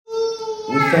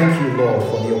We thank you, Lord,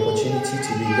 for the opportunity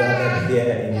to be gathered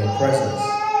here in your presence.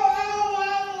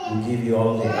 We give you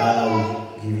all the honor,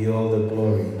 we give you all the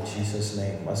glory in Jesus'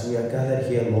 name. As we are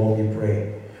gathered here, Lord, we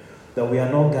pray that we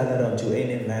are not gathered unto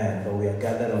any man, but we are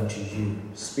gathered unto you.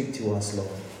 Speak to us, Lord.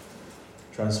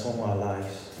 Transform our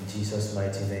lives. In Jesus'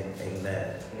 mighty name,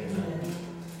 amen. Amen.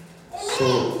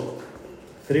 So,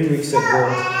 3 weeks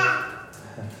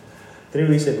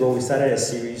ago, we started a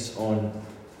series on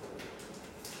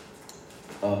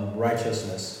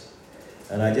righteousness.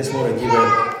 And I just want to give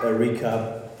a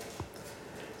recap.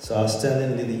 So I was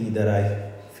telling Lily that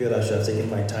I feel I should have taken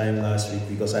my time last week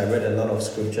because I read a lot of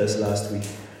scriptures last week.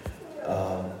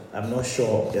 I'm not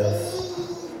sure if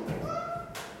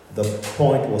the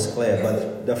point was clear,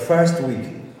 but the first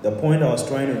week, the point I was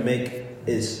trying to make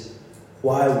is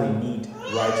why we need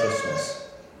righteousness.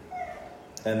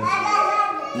 And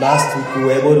last week we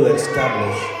were able to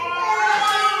establish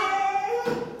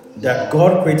that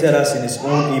God created us in His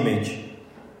own image.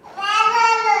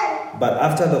 But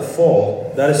after the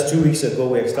fall, that is 2 weeks ago,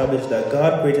 we established that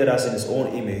God created us in His own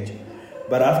image.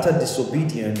 But after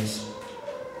disobedience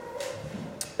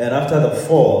and after the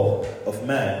fall of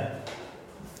man,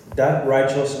 that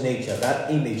righteous nature,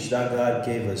 that image that God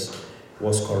gave us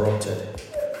was corrupted.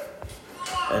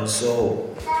 And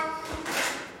so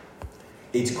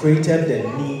it created the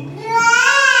need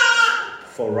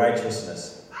for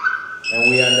righteousness. And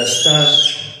we understand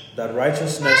that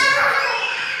righteousness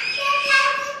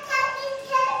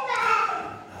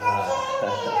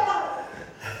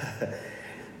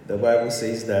the Bible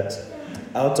says that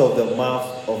out of the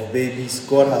mouth of babies,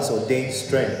 God has ordained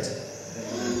strength.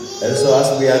 And so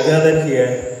as we are gathered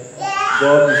here,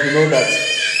 God, you should know that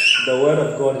the word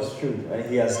of God is true. And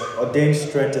He has ordained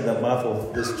strength in the mouth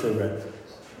of these children.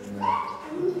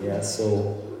 Yeah,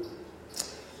 so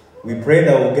we pray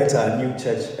that we'll get our new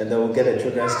church and then we'll get a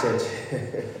children's church.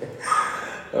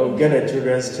 We'll get a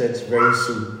children's church very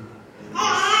soon.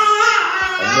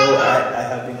 I know I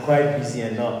have been quite busy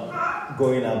and not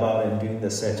going about and doing the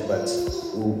search, but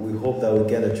we hope that we'll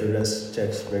get a children's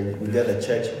church we'll get a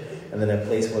church and then a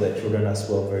place for the children as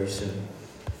well very soon.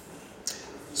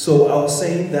 So I was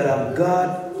saying that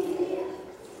God,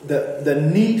 the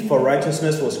need for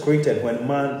righteousness was created when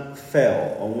man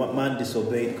fell or when man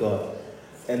disobeyed God.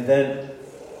 And then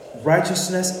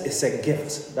righteousness is a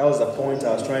gift. That was the point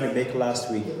I was trying to make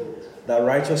last week. That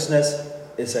righteousness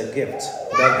is a gift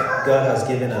that God has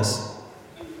given us.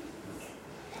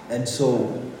 And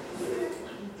so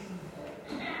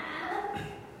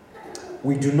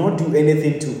we do not do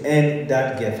anything to earn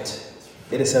that gift.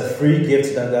 It is a free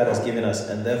gift that God has given us,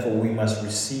 and therefore we must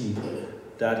receive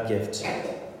that gift.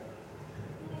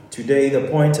 Today, the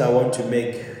point I want to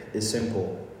make is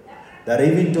simple. That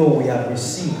even though we have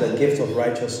received the gift of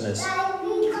righteousness,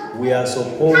 we are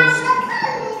supposed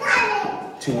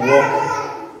to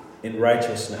walk in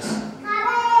righteousness.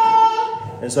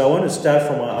 And so I want to start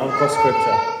from our anchor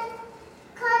scripture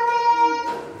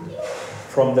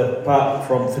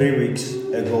from 3 weeks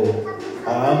ago.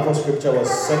 Our anchor scripture was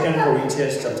 2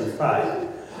 Corinthians chapter 5,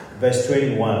 verse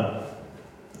 21.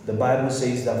 The Bible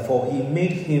says that, "For He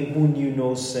made Him who knew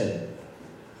no sin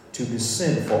to be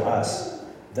sin for us,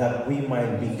 that we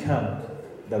might become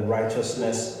the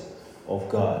righteousness of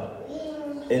God."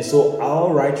 And so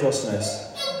our righteousness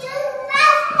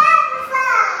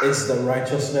is the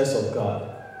righteousness of God.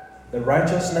 The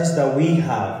righteousness that we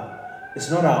have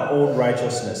is not our own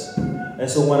righteousness. And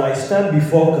so when I stand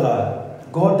before God,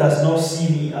 God does not see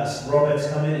me as Robert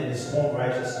coming in his own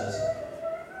righteousness,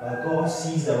 but God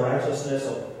sees the righteousness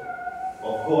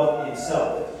of God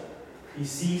Himself. He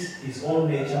sees His own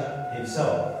nature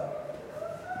Himself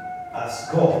as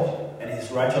God and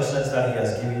His righteousness that He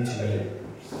has given to me.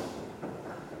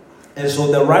 And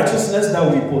so the righteousness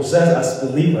that we possess as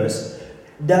believers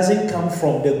doesn't come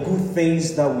from the good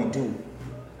things that we do.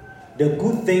 The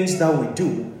good things that we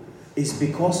do is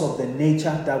because of the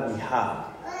nature that we have.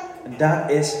 And that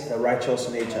is the righteous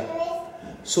nature.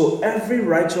 So every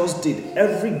righteous deed,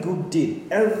 every good deed,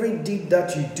 every deed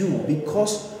that you do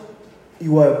because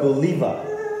you are a believer,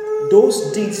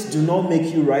 those deeds do not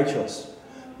make you righteous.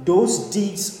 Those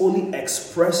deeds only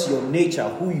express your nature,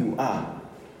 who you are.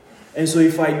 And so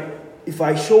if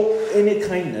I show any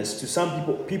kindness to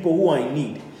some people who are in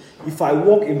need, if I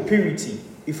walk in purity,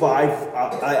 if I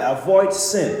avoid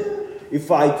sin, if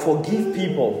I forgive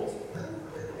people,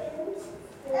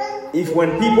 if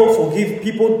when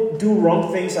people do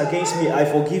wrong things against me, I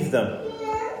forgive them.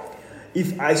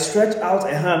 If I stretch out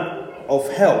a hand of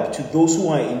help to those who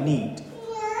are in need,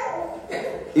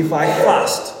 if I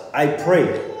fast, I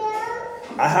pray,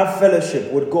 I have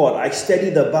fellowship with God, I study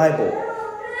the Bible,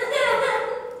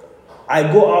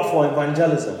 I go out for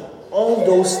evangelism. All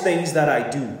those things that I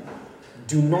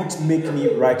do not make me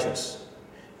righteous.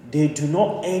 They do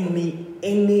not earn me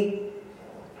any.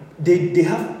 They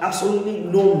have absolutely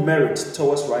no merit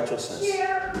towards righteousness.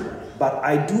 But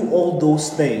I do all those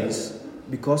things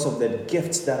because of the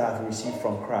gifts that I've received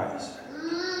from Christ.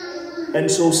 And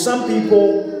so some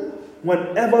people,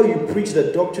 whenever you preach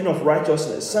the doctrine of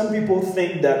righteousness, some people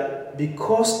think that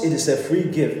because it is a free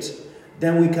gift,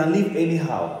 then we can live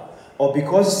anyhow. Or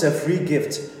because it's a free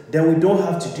gift, then we don't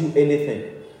have to do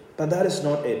anything. But that is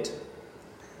not it.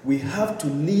 We have to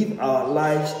live our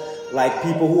lives like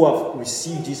people who have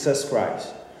received Jesus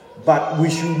Christ. But we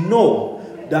should know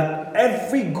that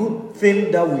every good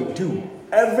thing that we do,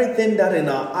 everything that in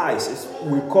our eyes is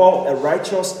we call a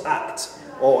righteous act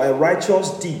or a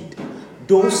righteous deed,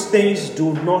 those things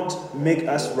do not make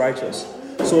us righteous.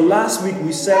 So last week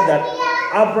we said that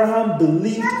Abraham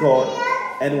believed God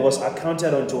and was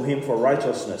accounted unto him for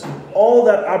righteousness. All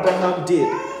that Abraham did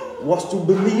was to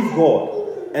believe God,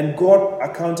 and God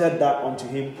accounted that unto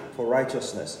him for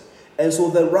righteousness. And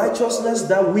so the righteousness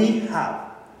that we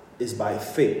have is by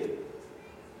faith.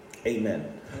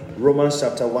 Amen. Romans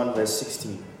chapter 1 verse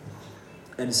 16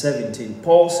 and 17.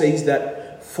 Paul says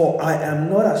that, "For I am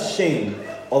not ashamed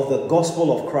of the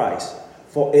gospel of Christ,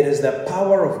 for it is the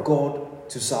power of God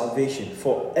to salvation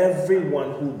for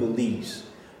everyone who believes.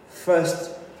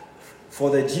 First, for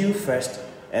the Jew first,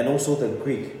 and also the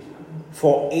Greek.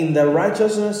 For in the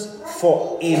righteousness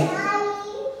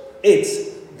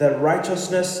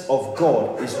of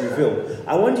God is revealed."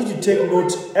 I want you to take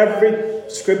note, every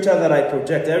scripture that I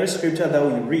project, every scripture that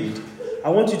we read, I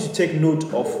want you to take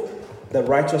note of the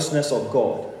righteousness of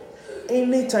God.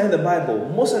 Anytime in the Bible,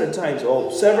 most of the times,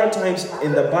 or several times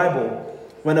in the Bible,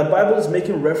 when the Bible is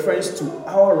making reference to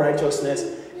our righteousness,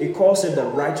 it calls it the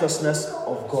righteousness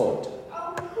of God.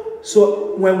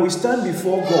 So when we stand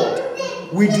before God,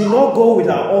 we do not go with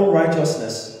our own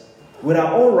righteousness. With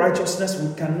our own righteousness,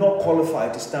 we cannot qualify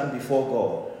to stand before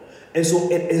God. And so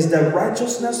it is the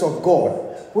righteousness of God,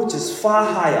 which is far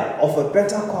higher, of a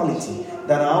better quality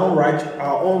than our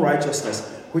own righteousness,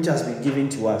 which has been given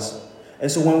to us. And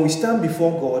so when we stand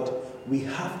before God, we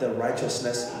have the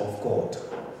righteousness of God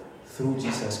through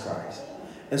Jesus Christ.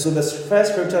 And so the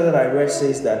first scripture that I read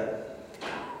says that,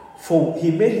 "For he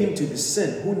made him to be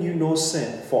sin who knew no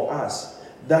sin for us,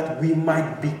 that we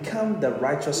might become the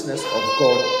righteousness of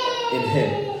God in him."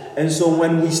 And so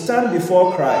when we stand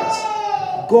before Christ,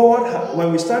 God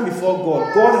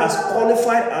has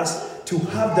qualified us to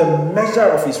have the measure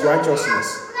of his righteousness,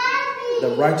 the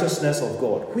righteousness of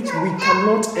God, which we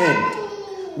cannot earn.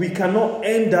 We cannot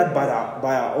earn that by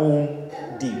our own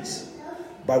deeds,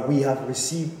 but we have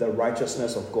received the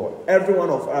righteousness of God. Every one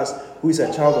of us who is a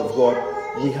child of God,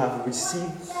 we have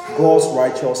received God's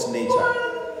righteous nature.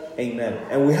 Amen.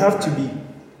 And we have to be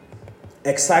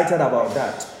excited about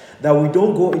that we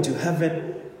don't go into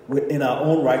heaven in our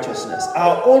own righteousness.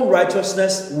 Our own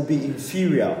righteousness will be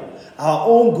inferior. Our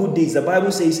own good deeds, the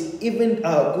Bible says, even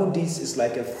our good deeds is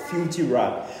like a filthy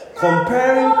rag.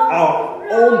 Comparing our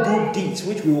own good deeds,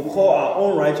 which we will call our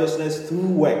own righteousness through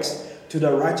works, to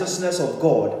the righteousness of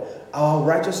God, our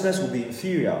righteousness will be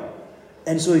inferior.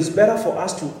 And so it's better for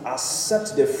us to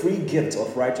accept the free gift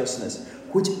of righteousness,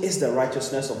 which is the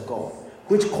righteousness of God,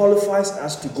 which qualifies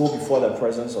us to go before the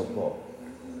presence of God.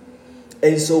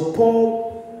 And so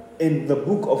Paul, in the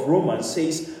book of Romans,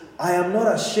 says, "I am not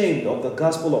ashamed of the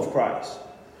gospel of Christ,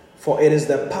 for it is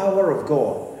the power of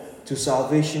God to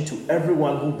salvation to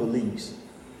everyone who believes.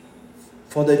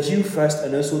 For the Jew first,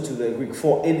 and also to the Greek.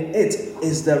 For in it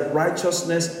is the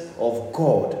righteousness of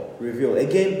God revealed."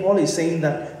 Again, Paul is saying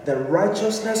that the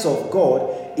righteousness of God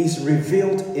is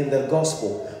revealed in the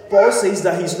gospel. Paul says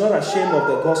that he's not ashamed of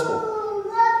the gospel.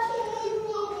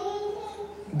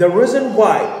 The reason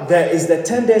why there is the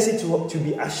tendency to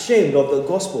be ashamed of the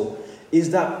gospel is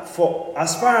that, for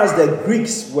as far as the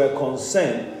Greeks were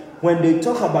concerned, when they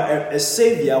talk about a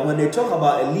savior, when they talk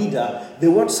about a leader, they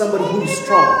want somebody who is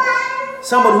strong,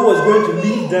 somebody who was going to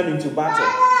lead them into battle.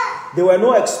 They were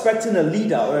not expecting a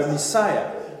leader or a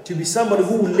Messiah to be somebody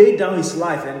who would lay down his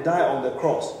life and die on the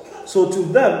cross. So to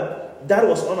them, that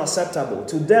was unacceptable.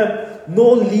 To them,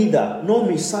 no leader, no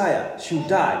Messiah should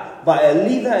die, but a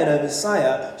leader and a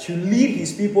Messiah should lead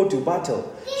his people to battle,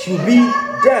 should be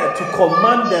there to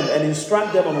command them and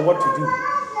instruct them on what to do.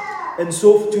 And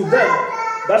so to them,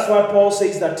 that's why Paul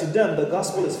says that to them the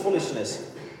gospel is foolishness,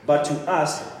 but to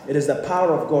us it is the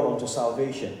power of God unto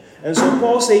salvation. And so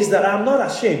Paul says that I'm not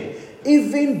ashamed,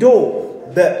 even though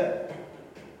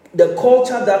the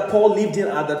culture that Paul lived in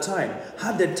at the time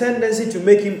had the tendency to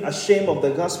make him ashamed of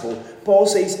the gospel. Paul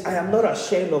says, I am not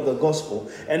ashamed of the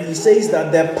gospel. And he says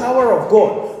that the power of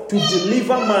God to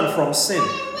deliver man from sin,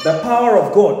 the power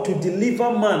of God to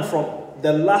deliver man from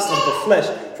the lust of the flesh,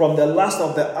 from the lust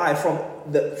of the eye,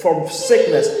 from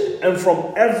sickness, and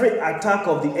from every attack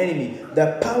of the enemy,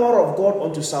 the power of God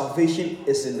unto salvation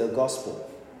is in the gospel.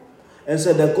 And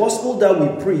so the gospel that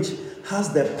we preach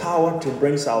has the power to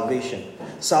bring salvation.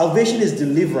 Salvation is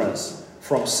deliverance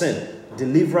from sin,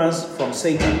 deliverance from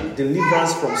Satan,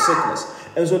 deliverance from sickness.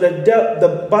 And so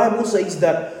the Bible says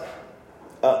that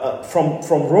from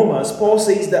Romans, Paul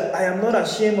says that I am not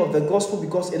ashamed of the gospel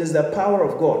because it is the power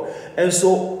of God. And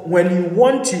so when you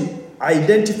want to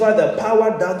identify the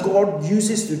power that God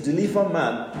uses to deliver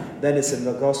man, then it's in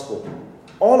the gospel.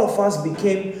 All of us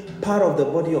became part of the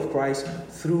body of Christ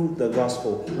through the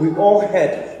gospel. We all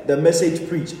heard the message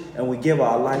preached and we gave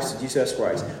our lives to Jesus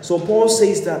Christ. So Paul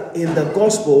says that in the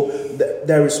gospel,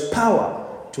 there is power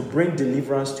to bring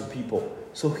deliverance to people.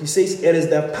 So he says it is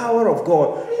the power of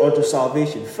God unto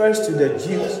salvation, first to the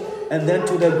Jews and then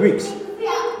to the Greeks.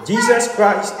 Jesus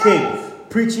Christ came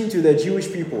preaching to the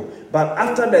Jewish people, but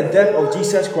after the death of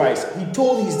Jesus Christ, he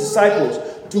told his disciples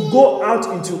to go out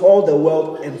into all the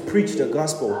world and preach the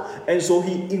gospel. And so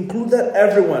he included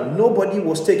everyone. Nobody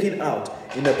was taken out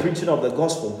in the preaching of the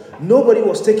gospel. Nobody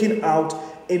was taken out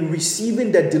in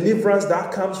receiving the deliverance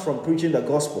that comes from preaching the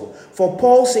gospel. For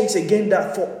Paul says again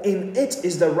that for in it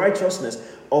is the righteousness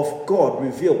of God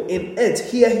revealed. In it,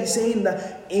 here he's saying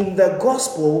that in the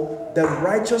gospel, the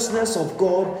righteousness of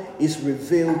God is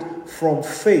revealed from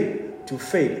faith to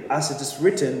faith. As it is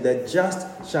written, the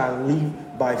just shall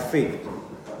live by faith.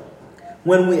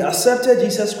 When we accepted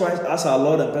Jesus Christ as our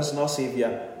Lord and personal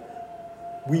Savior,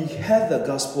 we heard the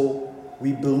gospel,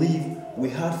 we believed, we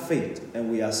had faith, and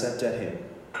we accepted Him.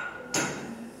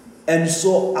 And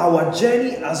so our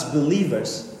journey as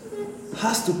believers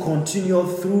has to continue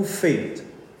through faith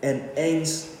and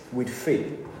ends with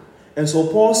faith. And so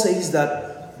Paul says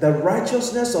that the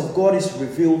righteousness of God is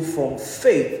revealed from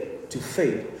faith to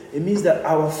faith. It means that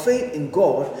our faith in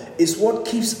God is what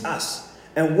keeps us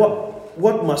and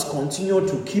what must continue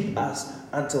to keep us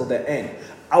until the end.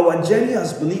 Our journey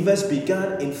as believers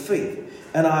began in faith,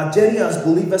 and our journey as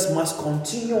believers must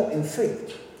continue in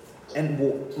faith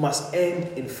and must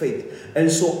end in faith.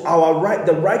 And so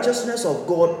the righteousness of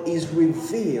God is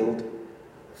revealed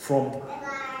from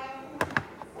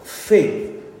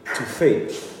faith to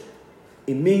faith.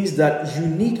 It means that you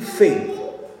need faith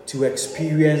to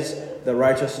experience the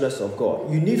righteousness of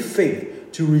God. You need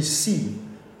faith to receive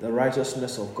the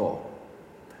righteousness of God.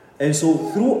 And so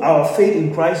through our faith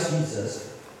in Christ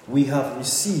Jesus, we have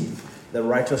received the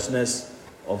righteousness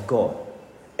of God.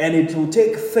 And it will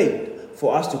take faith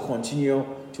for us to continue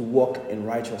to walk in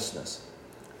righteousness.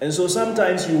 And so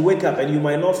sometimes you wake up and you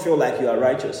might not feel like you are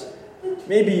righteous.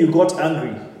 Maybe you got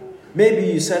angry. Maybe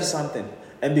you said something.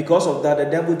 And because of that, the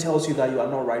devil tells you that you are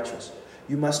not righteous.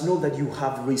 You must know that you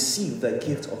have received the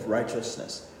gift of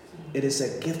righteousness. It is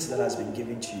a gift that has been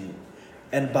given to you.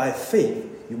 And by faith,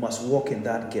 you must walk in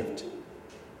that gift.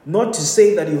 Not to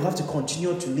say that you have to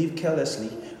continue to live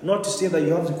carelessly. Not to say that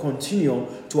you have to continue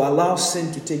to allow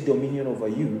sin to take dominion over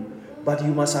you. But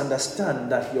you must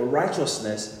understand that your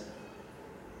righteousness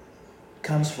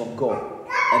comes from God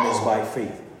and is by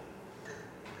faith.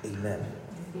 Amen.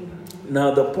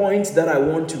 Now, the point that I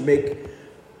want to make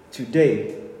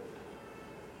today,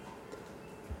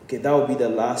 that will be the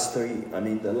last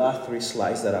three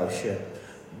slides that I'll share.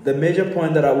 The major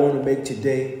point that I want to make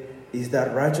today is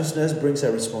that righteousness brings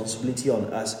a responsibility on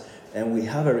us, and we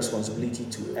have a responsibility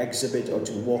to exhibit or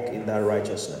to walk in that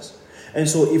righteousness. And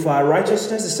so if our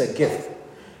righteousness is a gift,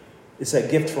 it's a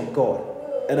gift from God,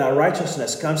 and our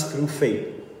righteousness comes through faith,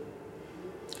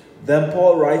 then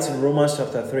Paul writes in Romans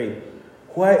chapter 3,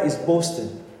 where is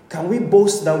boasting? Can we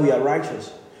boast that we are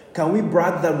righteous? Can we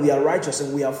brag that we are righteous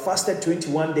and we have fasted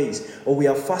 21 days, or we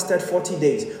have fasted 40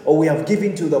 days, or we have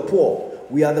given to the poor?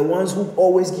 We are the ones who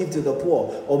always give to the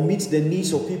poor or meet the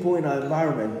needs of people in our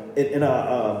environment, in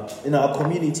our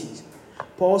communities.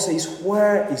 Paul says,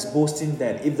 where is boasting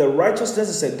then? If the righteousness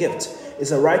is a gift,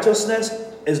 is a righteousness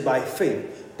is by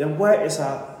faith, then why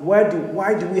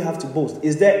do we have to boast?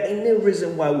 Is there any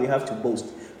reason why we have to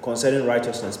boast concerning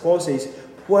righteousness? Paul says,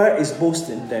 where is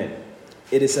boasting then?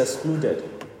 It is excluded.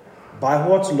 By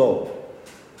what law?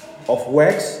 Of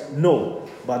works? No,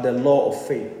 but the law of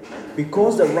faith.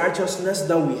 Because the righteousness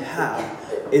that we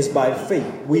have is by faith,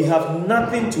 we have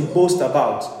nothing to boast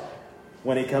about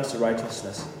when it comes to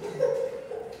righteousness.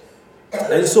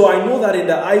 And so I know that in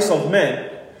the eyes of men,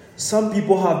 some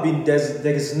people have been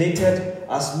designated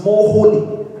as more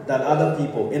holy than other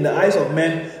people. In the eyes of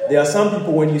men, there are some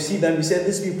people, when you see them, you say,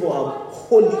 these people are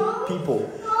holy people.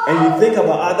 And you think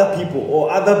about other people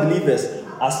or other believers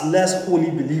as less holy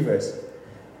believers.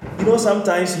 You know,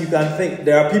 sometimes you can think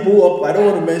there are people who, I don't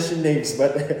want to mention names,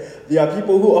 but there are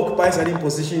people who occupy certain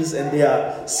positions and they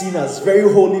are seen as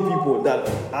very holy people than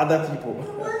other people.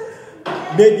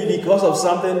 Maybe because of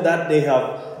something that they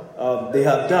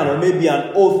have done, or maybe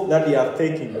an oath that they have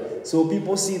taken. So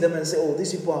people see them and say, oh,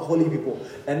 these people are holy people.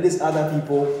 And these other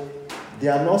people, they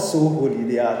are not so holy.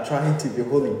 They are trying to be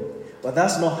holy. But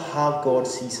that's not how God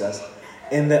sees us.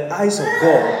 In the eyes of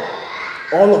God,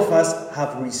 all of us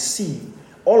have received,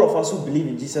 all of us who believe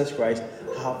in Jesus Christ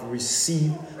have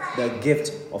received the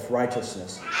gift of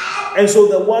righteousness. And so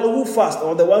the one who fasts,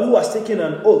 or the one who has taken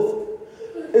an oath,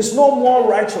 is no more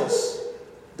righteous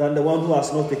than the one who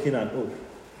has not taken an oath.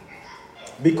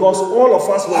 Because all of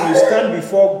us, when we stand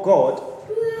before God,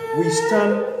 we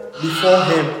stand before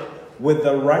Him with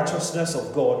the righteousness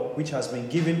of God, which has been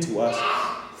given to us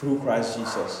through Christ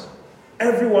Jesus.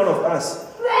 Every one of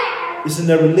us is in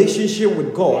a relationship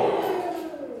with God,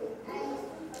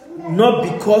 not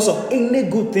because of any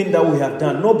good thing that we have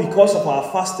done, not because of our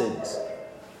fastings,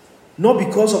 not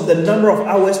because of the number of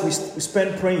hours we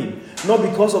spend praying, not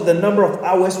because of the number of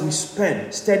hours we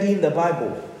spend studying the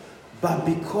Bible, but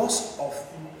because of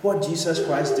what Jesus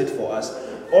Christ did for us.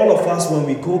 All of us, when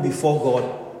we go before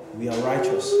God, we are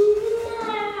righteous.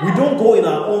 We don't go in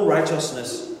our own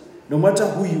righteousness. No matter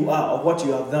who you are or what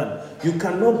you have done, you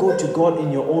cannot go to God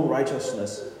in your own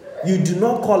righteousness. You do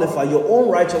not qualify. Your own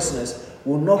righteousness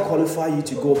will not qualify you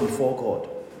to go before God.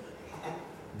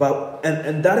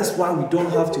 And that is why we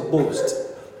don't have to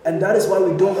boast. And that is why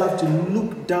we don't have to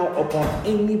look down upon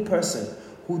any person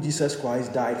who Jesus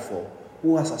Christ died for,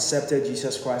 who has accepted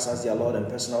Jesus Christ as their Lord and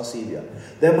personal Savior.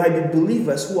 There might be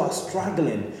believers who are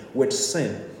struggling with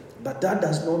sin, but that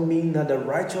does not mean that the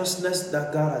righteousness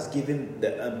that God has given,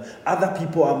 other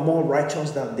people are more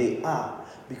righteous than they are,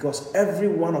 because every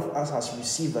one of us has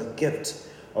received a gift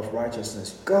of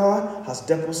righteousness. God has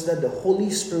deposited the Holy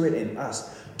Spirit in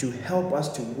us to help us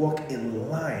to walk in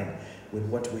line with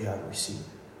what we have received.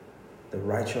 The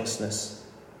righteousness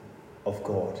of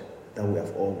God that we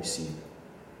have all received.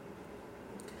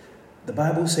 The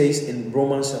Bible says in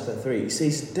Romans chapter 3, it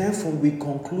says, therefore we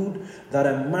conclude that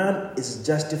a man is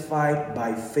justified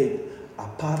by faith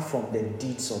apart from the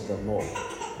deeds of the law.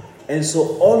 And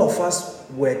so all of us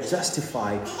were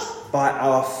justified by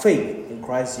our faith in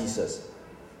Christ Jesus.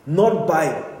 Not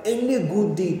by any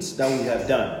good deeds that we have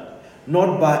done.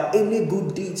 Not by any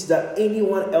good deeds that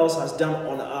anyone else has done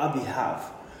on our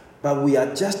behalf. But we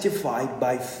are justified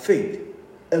by faith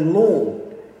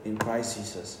alone in Christ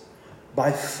Jesus.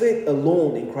 By faith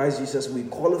alone in Christ Jesus, we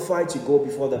qualify to go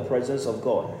before the presence of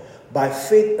God. By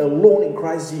faith alone in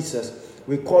Christ Jesus,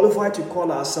 we qualify to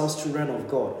call ourselves children of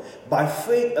God. By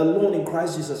faith alone in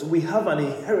Christ Jesus, we have an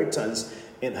inheritance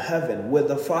in heaven with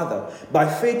the Father.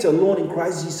 By faith alone in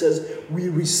Christ Jesus, we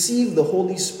receive the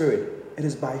Holy Spirit. It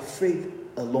is by faith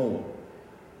alone.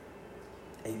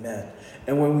 Amen.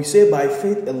 And when we say by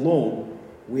faith alone,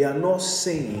 we are not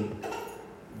saying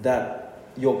that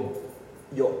your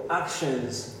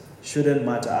actions shouldn't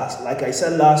matter. Like I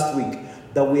said last week,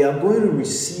 that we are going to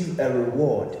receive a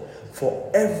reward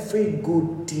for every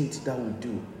good deed that we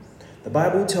do. The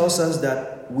Bible tells us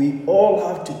that we all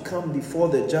have to come before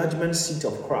the judgment seat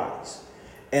of Christ,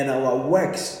 and our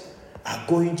works are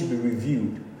going to be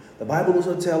reviewed. The Bible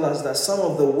also tells us that some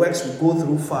of the works will go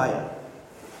through fire.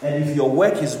 And if your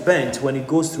work is burnt when it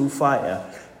goes through fire,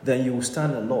 then you will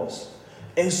stand a loss.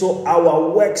 And so our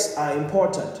works are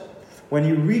important. When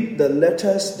you read the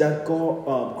letters that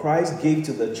Christ gave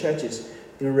to the churches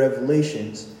in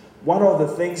Revelations, one of the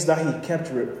things that he kept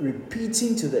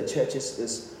repeating to the churches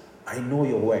is, I know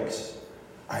your works.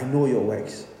 I know your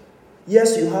works.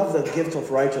 Yes, you have the gift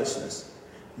of righteousness.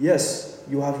 Yes,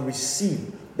 you have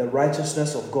received the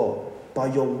righteousness of God.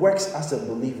 But your works as a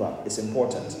believer is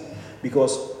important.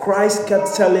 Because Christ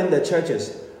kept telling the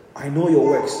churches, I know your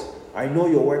works. I know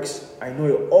your works. I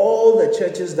know all the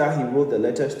churches that he wrote the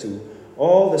letters to,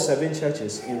 all the 7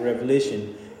 churches in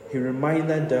Revelation, he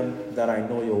reminded them that I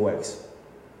know your works.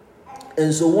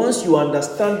 And so once you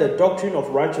understand the doctrine of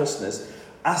righteousness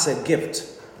as a gift,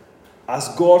 as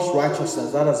God's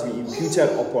righteousness that has been imputed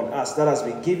upon us, that has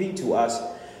been given to us,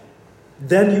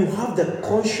 then you have the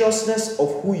consciousness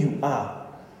of who you are,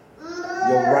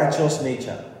 your righteous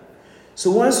nature. So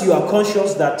once you are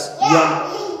conscious that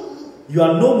you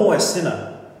are no more a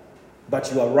sinner,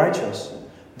 but you are righteous,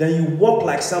 then you walk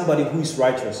like somebody who is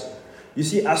righteous. You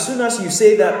see, as soon as you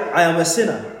say that I am a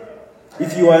sinner,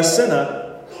 if you are a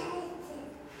sinner,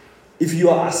 if you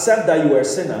accept that you are a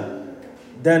sinner,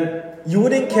 then you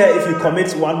wouldn't care if you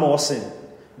commit one more sin,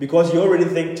 because you already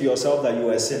think to yourself that you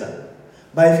are a sinner.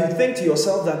 But if you think to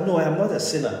yourself that, no, I am not a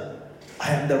sinner,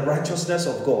 I am the righteousness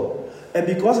of God. And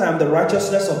because I am the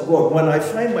righteousness of God, when I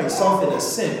find myself in a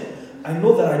sin, I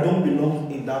know that I don't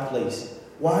belong in that place.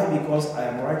 Why? Because I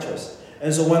am righteous.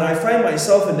 And so when I find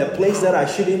myself in a place that I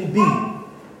shouldn't be,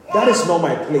 that is not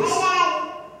my place.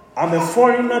 I'm a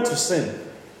foreigner to sin.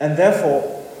 And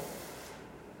therefore,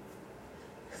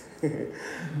 you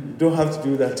don't have to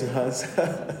do that to us.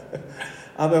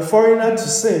 I'm a foreigner to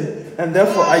sin, and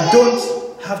therefore I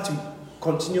don't have to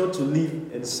continue to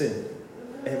live in sin.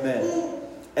 Amen.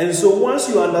 And so once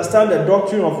you understand the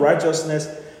doctrine of righteousness,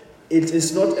 it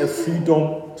is not a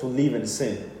freedom to live in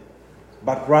sin,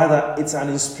 but rather it's an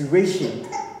inspiration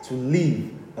to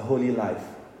live a holy life.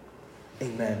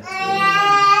 Amen.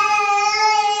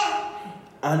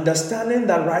 Understanding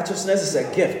that righteousness is a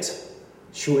gift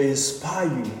should inspire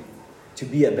you to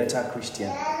be a better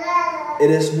Christian. It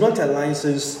is not a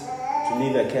license to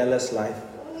live a careless life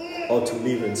or to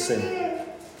live in sin.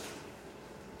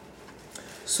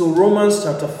 So Romans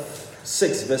chapter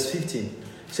 6 verse 15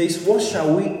 says, what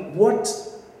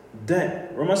then?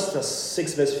 Romans chapter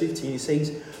 6 verse 15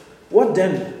 says, what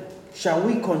then? Shall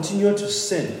we continue to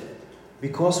sin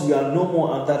because we are no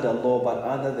more under the law but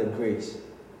under the grace?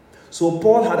 So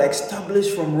Paul had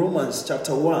established from Romans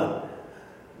chapter 1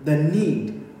 the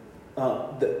need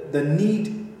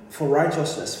for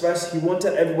righteousness. First, he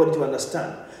wanted everybody to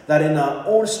understand that in our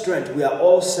own strength we are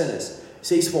all sinners. He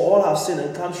says, for all have sinned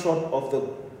and come short of the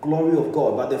glory of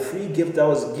God, but the free gift that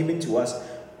was given to us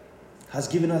has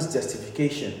given us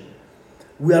justification.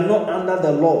 We are not under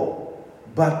the law,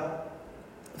 but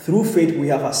through faith we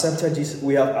have accepted Jesus.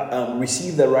 We have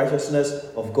received the righteousness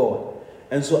of God.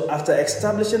 And so after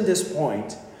establishing this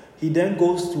point, he then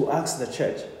goes to ask the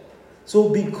church, so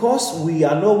because we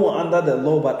are no more under the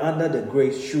law but under the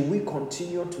grace, should we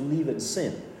continue to live in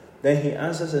sin? Then he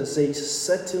answers and says,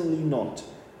 certainly not.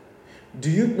 Do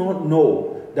you not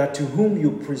know that to whom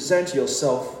you present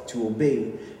yourself to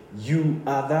obey, you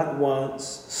are that one's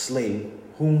slave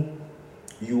whom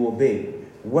you obey,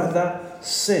 whether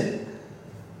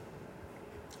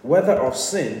of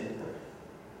sin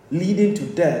leading to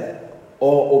death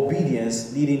or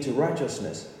obedience leading to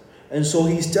righteousness? And so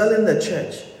he's telling the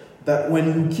church that when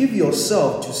you give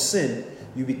yourself to sin,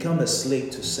 you become a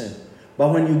slave to sin.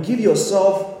 But when you give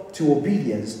yourself to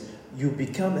obedience, you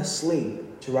become a slave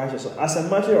to righteousness. As a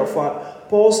matter of fact,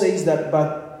 Paul says that,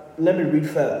 but let me read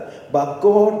further. But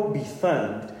God be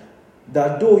thanked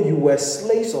that though you were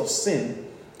slaves of sin,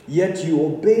 yet you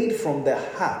obeyed from the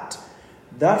heart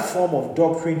that form of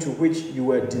doctrine to which you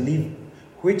were delivered,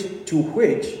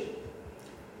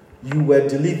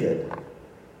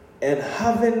 and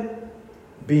having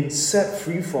been set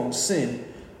free from sin,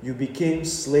 you became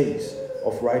slaves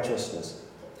of righteousness.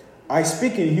 I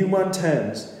speak in human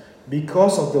terms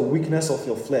because of the weakness of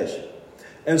your flesh.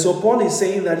 And so Paul is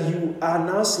saying that you are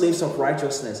now slaves of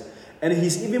righteousness. And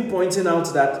he's even pointing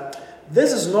out that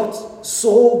this is not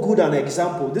so good an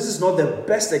example. This is not the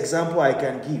best example I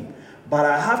can give. But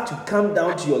I have to come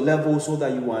down to your level so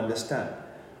that you will understand.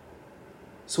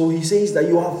 So he says that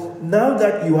now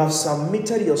that you have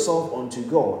submitted yourself unto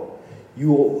God,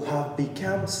 you have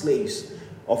become slaves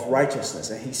of righteousness.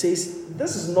 And he says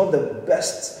this is not the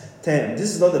best term.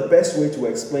 This is not the best way to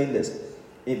explain this.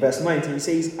 In verse 19, he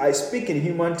says, I speak in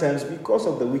human terms because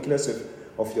of the weakness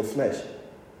of your flesh.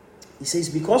 He says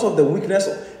because of the weakness,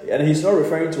 and he's not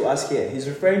referring to us here. He's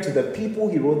referring to the people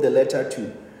he wrote the letter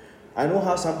to. I know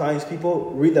how sometimes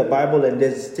people read the Bible and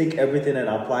they take everything and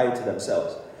apply it to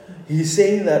themselves. He's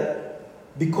saying that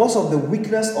because of the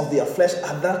weakness of their flesh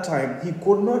at that time, he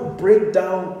could not break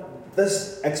down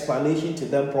this explanation to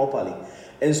them properly.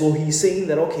 And so he's saying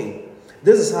that, okay,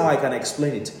 this is how I can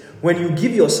explain it. When you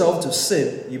give yourself to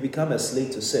sin, you become a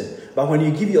slave to sin. But when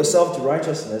you give yourself to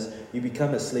righteousness, you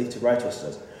become a slave to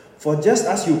righteousness. For just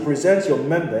as you present your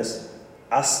members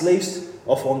as slaves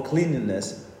of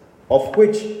uncleanness,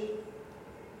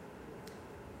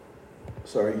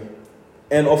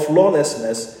 and of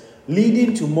lawlessness,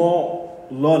 leading to more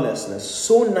lawlessness,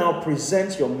 so now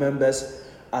present your members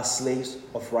as slaves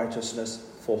of righteousness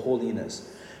for holiness.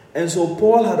 And so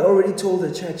Paul had already told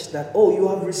the church that, you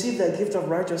have received the gift of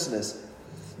righteousness.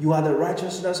 You are the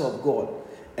righteousness of God.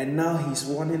 And now he's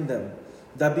warning them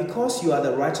that because you are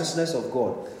the righteousness of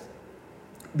God,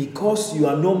 because you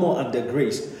are no more under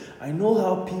grace. I know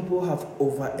how people have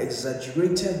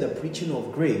over-exaggerated the preaching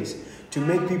of grace to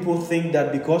make people think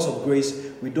that because of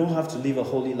grace, we don't have to live a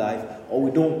holy life, or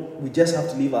we just have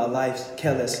to live our lives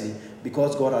carelessly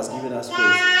because God has given us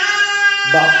grace.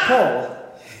 But Paul,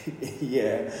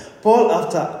 Paul,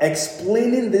 after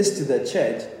explaining this to the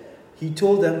church, he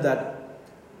told them that,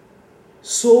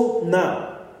 so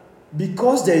now,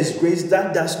 because there is grace,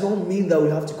 that does not mean that we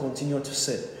have to continue to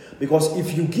sin. Because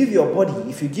if you give your body,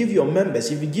 if you give your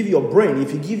members, if you give your brain,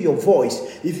 if you give your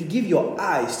voice, if you give your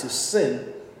eyes to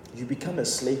sin, you become a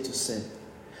slave to sin.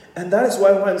 And that is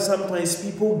why when sometimes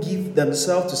people give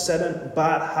themselves to certain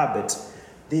bad habits,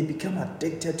 they become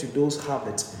addicted to those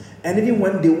habits. And even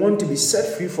when they want to be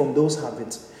set free from those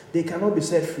habits, they cannot be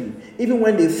set free. Even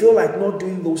when they feel like not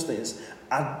doing those things,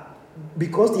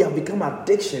 because they have become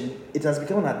addiction, it has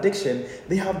become an addiction,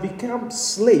 they have become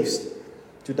slaves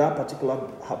to that particular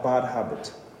bad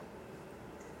habit.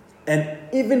 And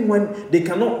even when they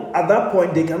cannot, at that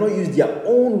point, they cannot use their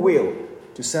own will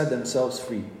to set themselves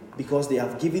free because they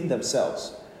have given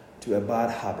themselves to a bad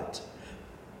habit.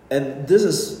 And this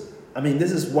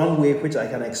is one way which I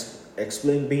can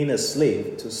explain being a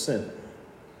slave to sin.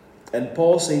 And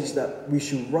Paul says that we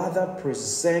should rather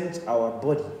present our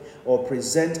body or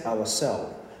present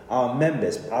ourselves, our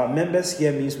members. Our members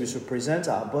here means we should present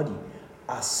our body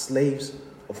as slaves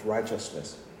of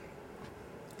righteousness.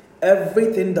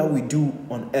 Everything that we do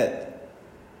on earth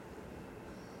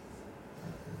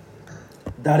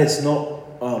that is not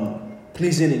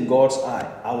pleasing in God's eye,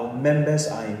 our members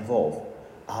are involved.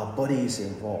 Our body is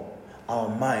involved. Our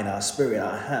mind, our spirit,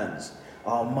 our hands,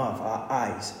 our mouth, our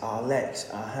eyes, our legs,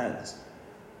 our hands.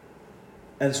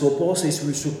 And so Paul says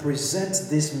we should present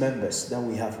these members that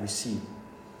we have received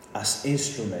as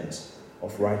instruments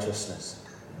of righteousness,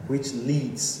 which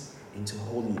leads into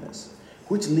holiness,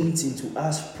 which leads into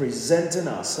us presenting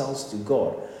ourselves to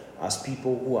God as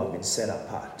people who have been set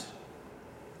apart.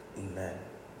 Amen.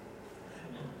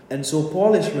 And so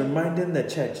Paul is reminding the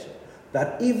church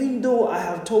that even though I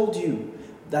have told you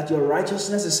that your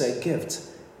righteousness is a gift,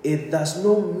 it does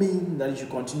not mean that you should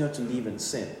continue to live in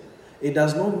sin. It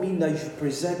does not mean that you should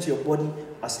present your body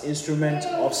as instrument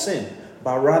of sin,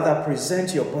 but rather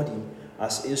present your body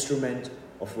as instrument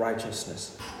of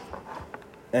righteousness.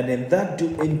 And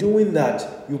in doing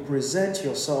that, you present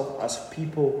yourself as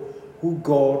people who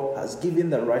God has given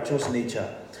the righteous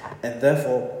nature, and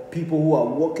therefore people who are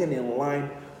walking in line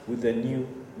with the new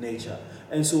nature.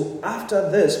 And so after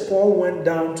this, Paul went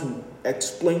down to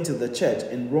explain to the church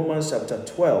in Romans chapter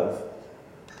 12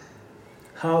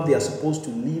 how they are supposed to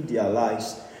live their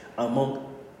lives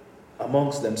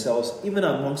amongst themselves, even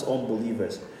amongst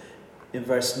unbelievers. In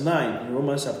verse 9, in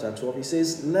Romans chapter 12, he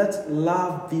says, "Let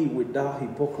love be without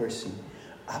hypocrisy.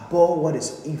 Abhor what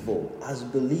is evil." As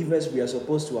believers, we are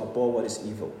supposed to abhor what is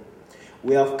evil.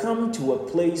 We have come to a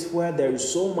place where there is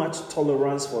so much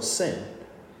tolerance for sin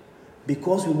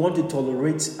because we want to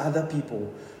tolerate other people.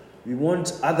 We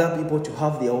want other people to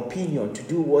have their opinion, to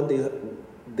do what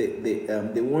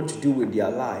they want to do with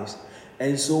their lives.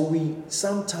 And so we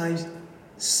sometimes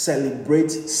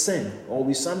celebrate sin, or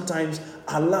we sometimes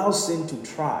allow sin to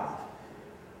thrive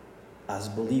as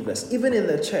believers, even in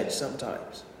the church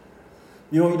sometimes.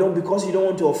 Because you don't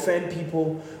want to offend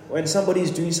people. When somebody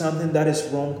is doing something that is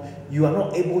wrong, you are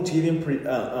not able to even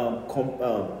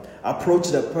approach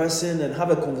the person and have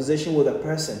a conversation with the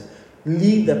person.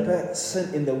 Lead the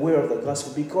person in the way of the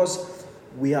gospel, because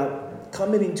we are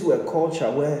coming into a culture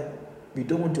where we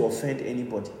don't want to offend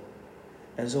anybody.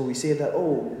 And so we say that,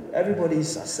 everybody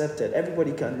is accepted.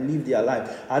 Everybody can live their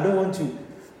life. I don't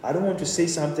want to say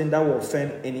something that will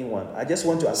offend anyone. I just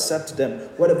want to accept them,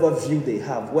 whatever view they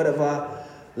have, whatever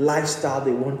lifestyle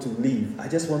they want to live. I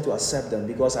just want to accept them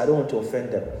because I don't want to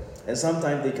offend them. And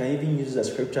sometimes they can even use the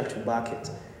scripture to back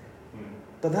it.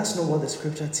 But that's not what the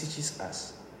scripture teaches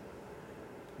us.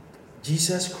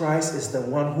 Jesus Christ is the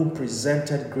one who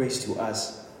presented grace to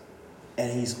us,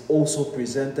 and he's also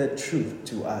presented truth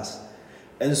to us.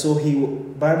 And so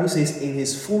Bible says, in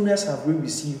his fullness have we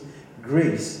received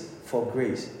grace for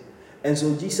grace. And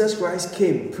so Jesus Christ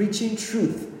came preaching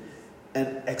truth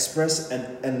and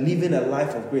and living a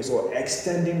life of grace, or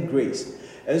extending grace.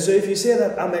 And so if you say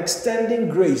that I'm extending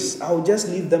grace, I'll just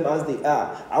leave them as they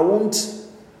are. I won't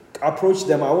approach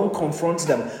them. I won't confront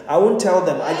them. I won't tell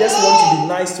them. I just want to be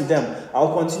nice to them.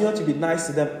 I'll continue to be nice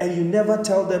to them. And you never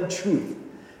tell them truth.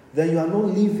 Then you are not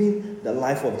living the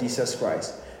life of Jesus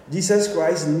Christ. Jesus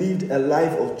Christ lived a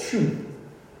life of truth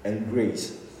and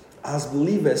grace. As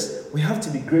believers, we have to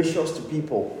be gracious to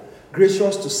people,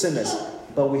 gracious to sinners,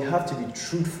 but we have to be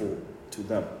truthful to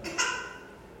them.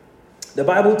 The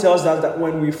Bible tells us that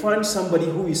when we find somebody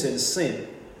who is in sin,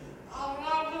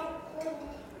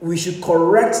 we should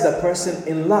correct the person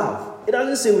in love. It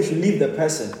doesn't say we should leave the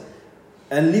person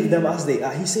and leave them as they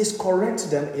are. He says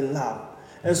correct them in love.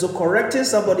 And so correcting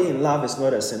somebody in love is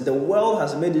not a sin. The world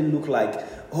has made it look like,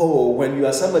 when you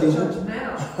are somebody who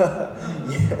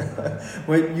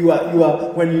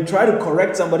when you try to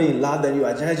correct somebody in love, then you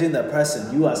are judging the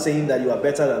person. You are saying that you are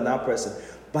better than that person.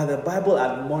 But the Bible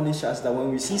admonishes us that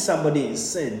when we see somebody in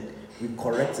sin, we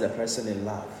correct the person in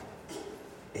love.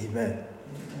 Amen.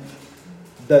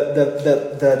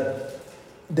 The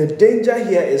danger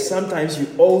here is sometimes you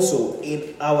also,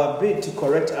 in our bid to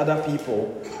correct other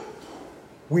people,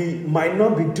 we might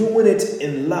not be doing it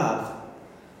in love,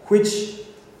 which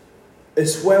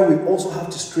is where we also have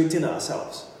to straighten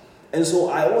ourselves. And so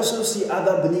I also see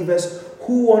other believers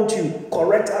who want to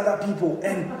correct other people,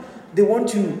 and they want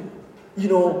to,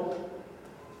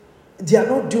 they are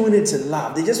not doing it in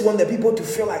love. They just want the people to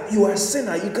feel like you are a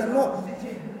sinner. You cannot.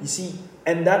 You see,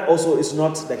 and that also is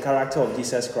not the character of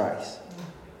Jesus Christ.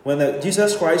 When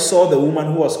Jesus Christ saw the woman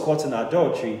who was caught in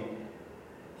adultery,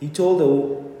 he told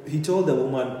the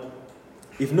woman,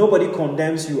 if nobody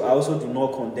condemns you, I also do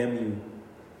not condemn you.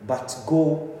 But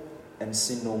go and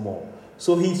sin no more.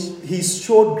 So he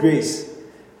showed grace.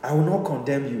 I will not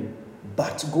condemn you,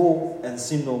 but go and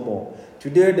sin no more.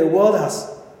 Today the world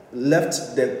has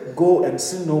left the go and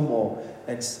sin no more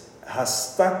and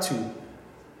has stuck to,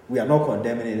 we are not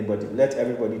condemning anybody. Let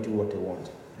everybody do what they want.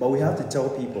 But we have to tell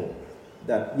people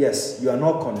that yes, you are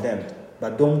not condemned,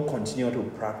 but don't continue to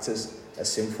practice a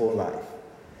sinful life.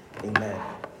 Amen.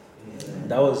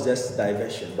 That was just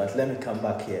diversion, but let me come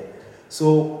back here.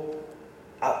 So,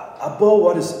 above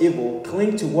what is evil,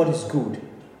 cling to what is good.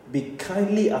 Be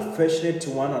kindly affectionate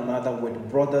to one another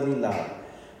with brotherly love,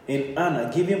 in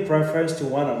honor, giving preference to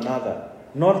one another,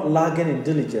 not lagging in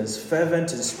diligence,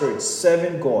 fervent in spirit,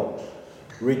 serving God,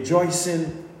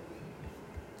 rejoicing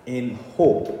in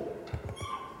hope.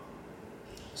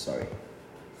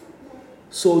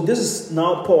 So this is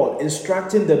now Paul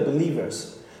instructing the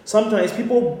believers. Sometimes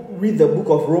people read the book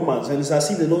of Romans and it's as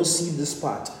if they don't see this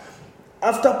part.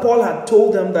 After Paul had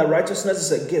told them that righteousness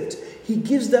is a gift, he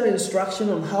gives them instruction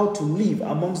on how to live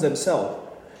amongst themselves.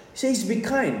 He says, be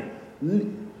kind,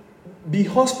 be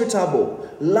hospitable,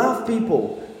 love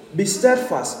people, be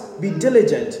steadfast, be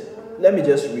diligent. Let me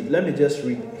just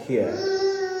read here.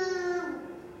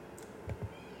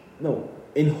 No,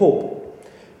 in hope.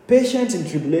 Patient in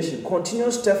tribulation,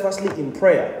 continue steadfastly in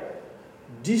prayer,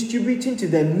 distributing to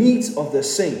the needs of the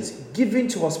saints, giving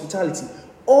to hospitality.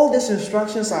 All these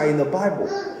instructions are in the Bible.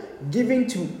 Giving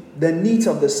to the needs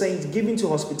of the saints, giving to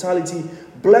hospitality,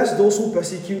 bless those who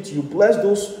persecute you, bless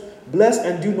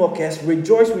and do not curse,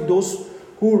 rejoice with those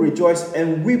who rejoice,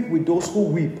 and weep with those who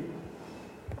weep.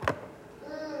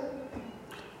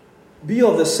 Be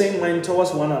of the same mind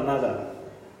towards one another.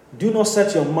 Do not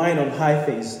set your mind on high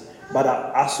things, but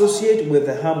associate with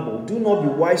the humble. Do not be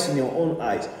wise in your own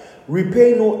eyes.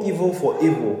 Repay no evil for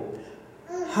evil.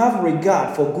 Have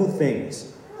regard for good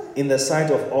things in the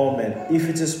sight of all men. If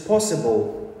it is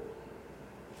possible.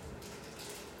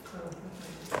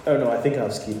 Oh no, I think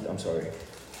I've skipped. I'm sorry.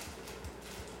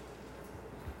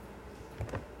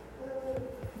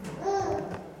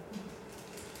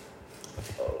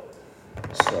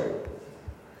 Sorry.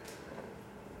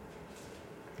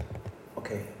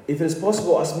 Okay. If it is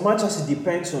possible, as much as it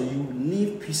depends on you,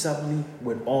 live peaceably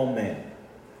with all men.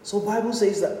 So the Bible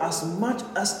says that as much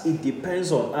as it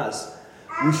depends on us,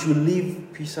 we should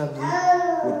live peaceably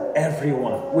with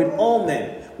everyone, with all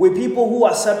men, with people who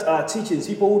accept our teachings,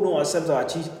 people who don't accept our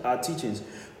teachings,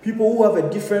 people who have a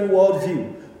different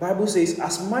worldview. The Bible says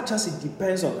as much as it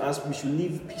depends on us, we should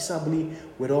live peaceably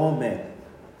with all men.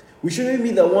 We shouldn't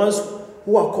be the ones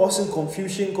who are causing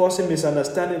confusion, causing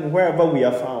misunderstanding wherever we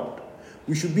are found.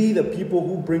 We should be the people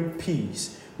who bring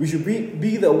peace. We should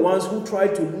be the ones who try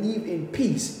to live in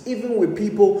peace, even with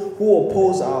people who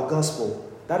oppose our gospel.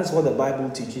 That is what the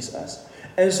Bible teaches us.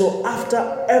 And so after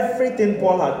everything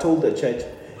Paul had told the church,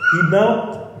 he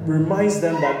now reminds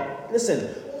them that, listen,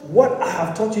 what I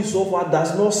have taught you so far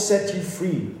does not set you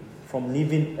free from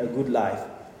living a good life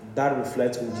that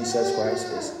reflects who Jesus Christ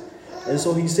is. And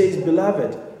so he says,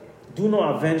 beloved, do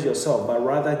not avenge yourself, but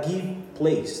rather give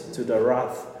place to the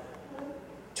wrath.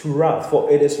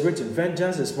 For it is written,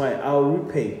 vengeance is mine, I will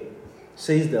repay,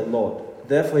 says the Lord.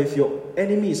 Therefore, if your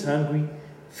enemy is hungry,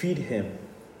 feed him.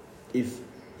 If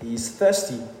he is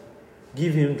thirsty,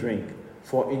 give him drink.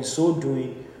 For in so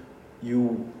doing,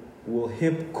 you will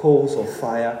heap coals of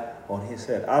fire on his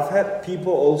head. I've heard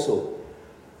people also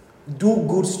do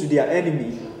goods to their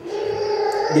enemy.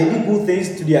 They do good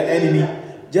things to their enemy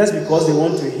just because they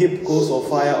want to heap coals of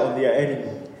fire on their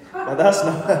enemy. But that's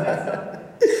not...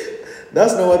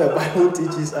 That's not what the Bible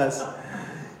teaches us.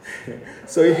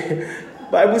 So the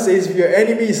Bible says, if your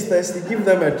enemy is thirsty, give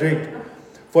them a drink.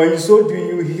 For in so doing,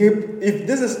 you heap. If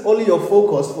this is only your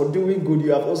focus for doing good,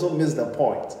 you have also missed the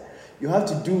point. You have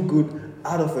to do good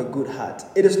out of a good heart.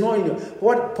 It is not in your,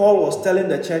 what Paul was telling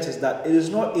the church is that it is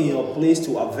not in your place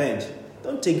to avenge.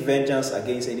 Don't take vengeance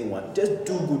against anyone. Just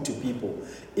do good to people.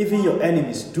 Even your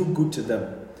enemies, do good to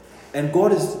them. And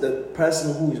God is the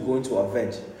person who is going to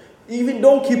avenge. Even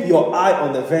don't keep your eye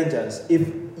on the vengeance. If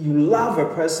you love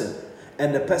a person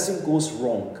and the person goes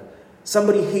wrong,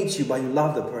 somebody hates you but you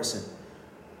love the person,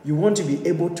 you want to be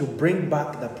able to bring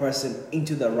back the person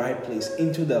into the right place,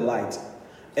 into the light.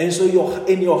 And so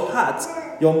in your heart,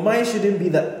 your mind shouldn't be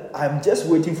that I'm just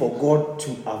waiting for God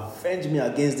to avenge me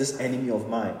against this enemy of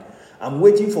mine. I'm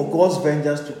waiting for God's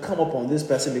vengeance to come upon this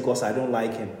person because I don't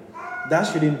like him. That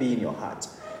shouldn't be in your heart.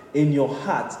 In your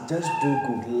heart, just do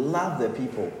good. Love the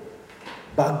people.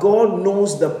 But God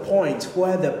knows the point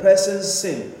where the person's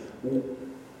sin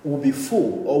will be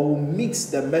full or will meet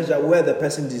the measure where the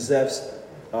person deserves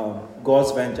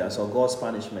God's vengeance or God's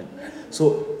punishment.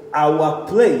 So our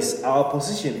place, our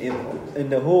position in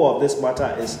the whole of this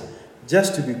matter is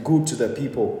just to be good to the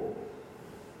people.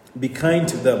 Be kind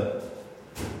to them.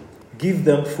 Give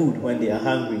them food when they are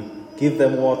hungry. Give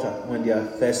them water when they are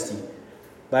thirsty.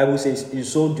 Bible says, in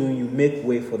so doing, you make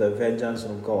way for the vengeance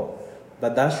of God.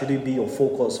 But that shouldn't be your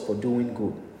focus for doing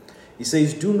good. He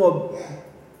says, do not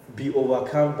be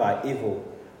overcome by evil,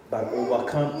 but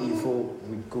overcome evil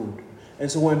with good.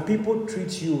 And so when people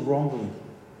treat you wrongly,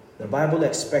 the Bible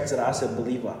expects that as a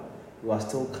believer, you are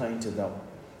still kind to them.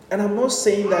 And I'm not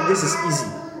saying that this is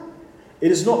easy.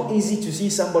 It is not easy to see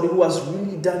somebody who has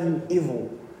really done you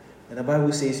evil. And the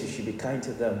Bible says you should be kind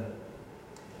to them.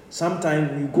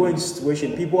 Sometimes you go in a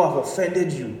situation, people have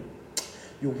offended you.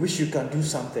 You wish you can do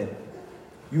something.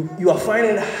 You are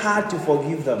finding it hard to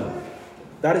forgive them.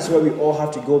 That is where we all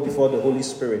have to go before the Holy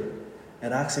Spirit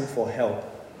and ask Him for help.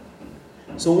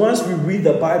 So once we read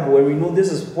the Bible and we know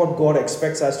this is what God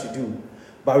expects us to do,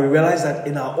 but we realize that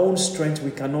in our own strength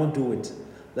we cannot do it,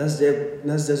 let's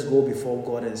just go before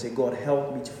God and say, God,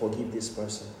 help me to forgive this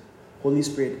person. Holy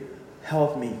Spirit,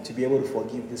 help me to be able to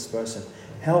forgive this person.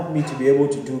 Help me to be able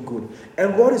to do good.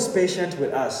 And God is patient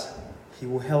with us. He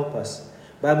will help us.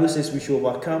 The Bible says we should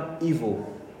overcome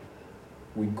evil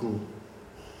with good.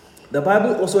 The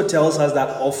Bible also tells us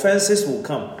that offenses will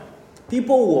come.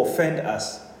 People will offend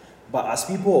us. But as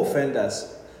people offend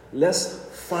us, let's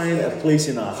find a place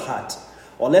in our heart,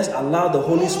 or let's allow the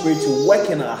Holy Spirit to work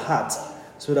in our heart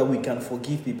so that we can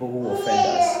forgive people who offend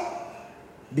us.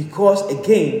 Because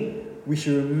again, we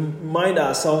should remind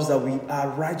ourselves that we are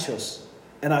righteous.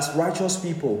 And as righteous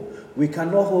people, we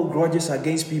cannot hold grudges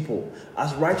against people.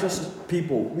 As righteous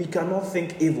people, we cannot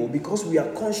think evil because we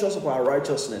are conscious of our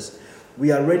righteousness.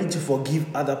 We are ready to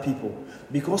forgive other people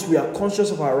because we are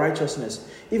conscious of our righteousness.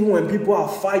 Even when people are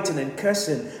fighting and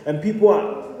cursing and people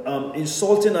are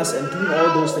insulting us and doing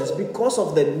all those things, because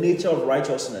of the nature of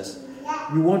righteousness,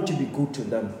 we want to be good to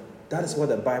them. That is what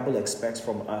the Bible expects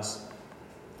from us.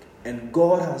 And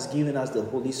God has given us the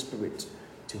Holy Spirit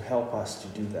to help us to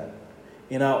do that.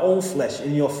 In our own flesh,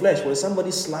 in your flesh, when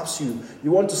somebody slaps you,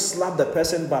 you want to slap the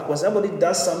person back. When somebody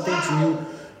does something to you,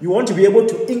 you want to be able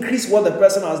to increase what the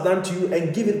person has done to you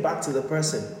and give it back to the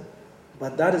person.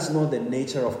 But that is not the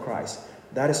nature of Christ.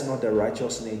 That is not the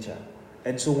righteous nature.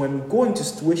 And so when we go into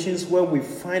situations where we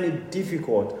find it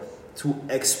difficult to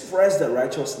express the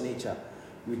righteous nature,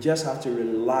 we just have to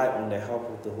rely on the help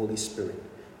of the Holy Spirit.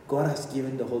 God has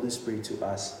given the Holy Spirit to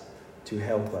us to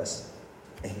help us.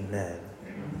 Amen.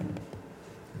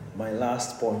 My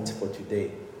last point for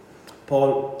today.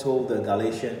 Paul told the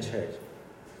Galatian church,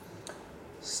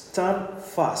 stand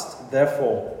fast,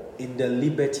 therefore, in the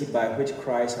liberty by which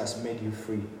Christ has made you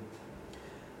free.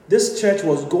 This church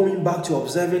was going back to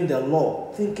observing the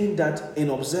law, thinking that in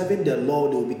observing the law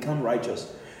they will become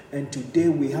righteous. And today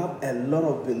we have a lot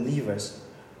of believers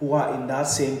who are in that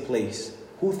same place,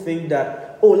 who think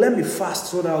that, oh, let me fast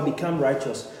so that I'll become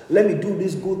righteous. Let me do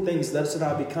these good things so that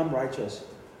I'll become righteous.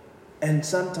 And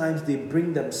sometimes they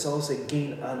bring themselves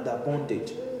again under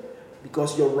bondage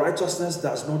because your righteousness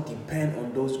does not depend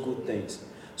on those good things.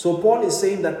 So Paul is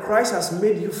saying that Christ has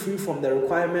made you free from the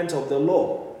requirements of the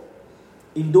law.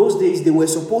 In those days, they were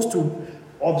supposed to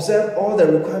observe all the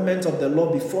requirements of the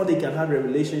law before they can have a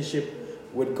relationship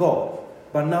with God.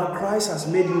 But now Christ has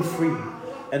made you free.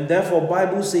 And therefore,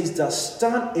 Bible says that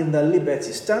stand in the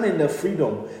liberty, stand in the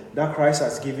freedom that Christ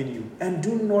has given you. And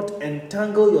do not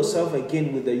entangle yourself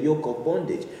again with the yoke of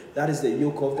bondage. That is the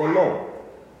yoke of the law.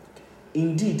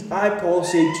 Indeed, I, Paul,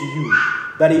 say to you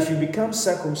that if you become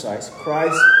circumcised,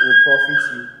 Christ will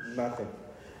profit you nothing.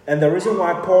 And the reason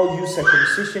why Paul used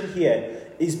circumcision here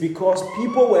is because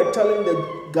people were telling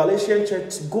the Galatian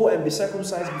church to go and be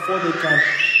circumcised before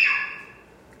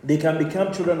they can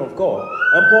become children of God.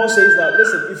 And Paul says that,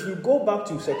 listen, if you go back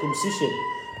to circumcision,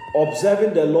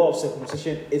 observing the law of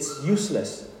circumcision, it's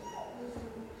useless.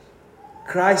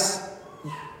 Christ,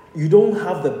 you don't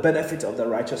have the benefit of the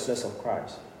righteousness of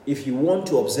Christ if you want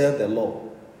to observe the law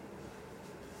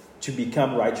to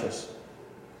become righteous.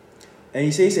 And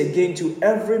he says again, to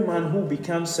every man who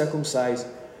becomes circumcised,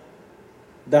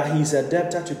 that he's a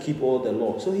debtor to keep all the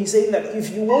law. So he's saying that if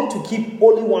you want to keep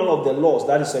only one of the laws,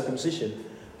 that is circumcision,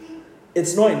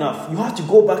 it's not enough. You have to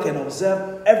go back and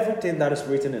observe everything that is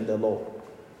written in the law.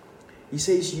 He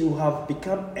says you have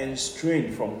become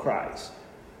estranged from Christ,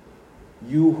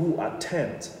 you who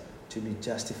attempt to be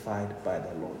justified by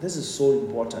the law. This is so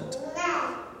important.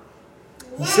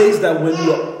 He says that when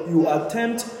you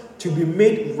attempt to be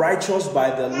made righteous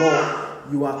by the law,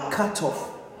 you are cut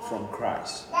off from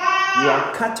Christ. You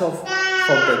are cut off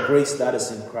from the grace that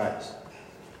is in Christ.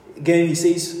 Again, he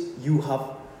says, you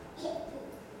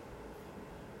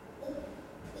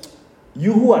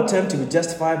who attempt to be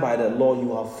justified by the law,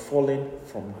 you have fallen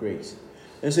from grace.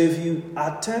 And so if you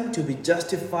attempt to be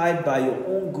justified by your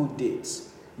own good deeds,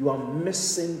 you are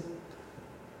missing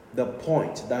the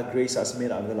point that grace has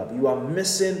made available. You are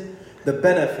missing the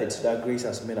benefits that grace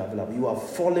has made available. You are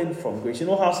falling from grace. You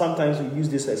know how sometimes we use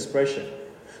this expression.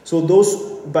 So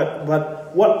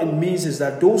but what it means is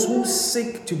that those who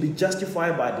seek to be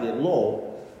justified by the law,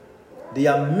 they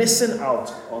are missing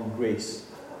out on grace.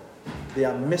 They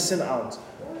are missing out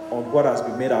on what has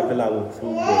been made available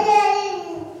through grace.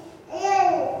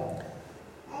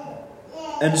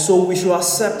 And so we should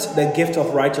accept the gift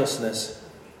of righteousness.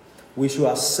 We should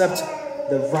accept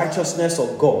the righteousness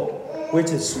of God, which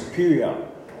is superior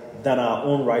than our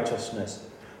own righteousness.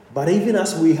 But even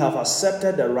as we have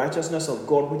accepted the righteousness of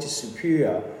God, which is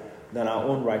superior than our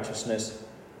own righteousness,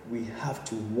 we have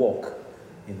to walk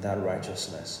in that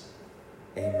righteousness.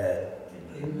 Amen.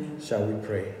 Amen. Shall we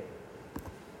pray?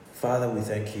 Father, we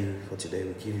thank you for today.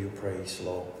 We give you praise,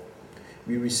 Lord.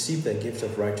 We receive the gift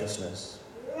of righteousness.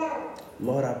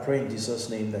 Lord, I pray in Jesus'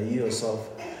 name that you yourself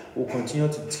will continue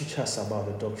to teach us about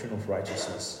the doctrine of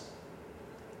righteousness.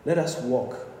 Let us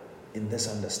walk in this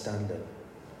understanding.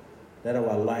 Let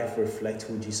our life reflect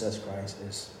who Jesus Christ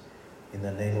is. In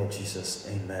the name of Jesus,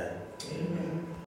 amen. Amen.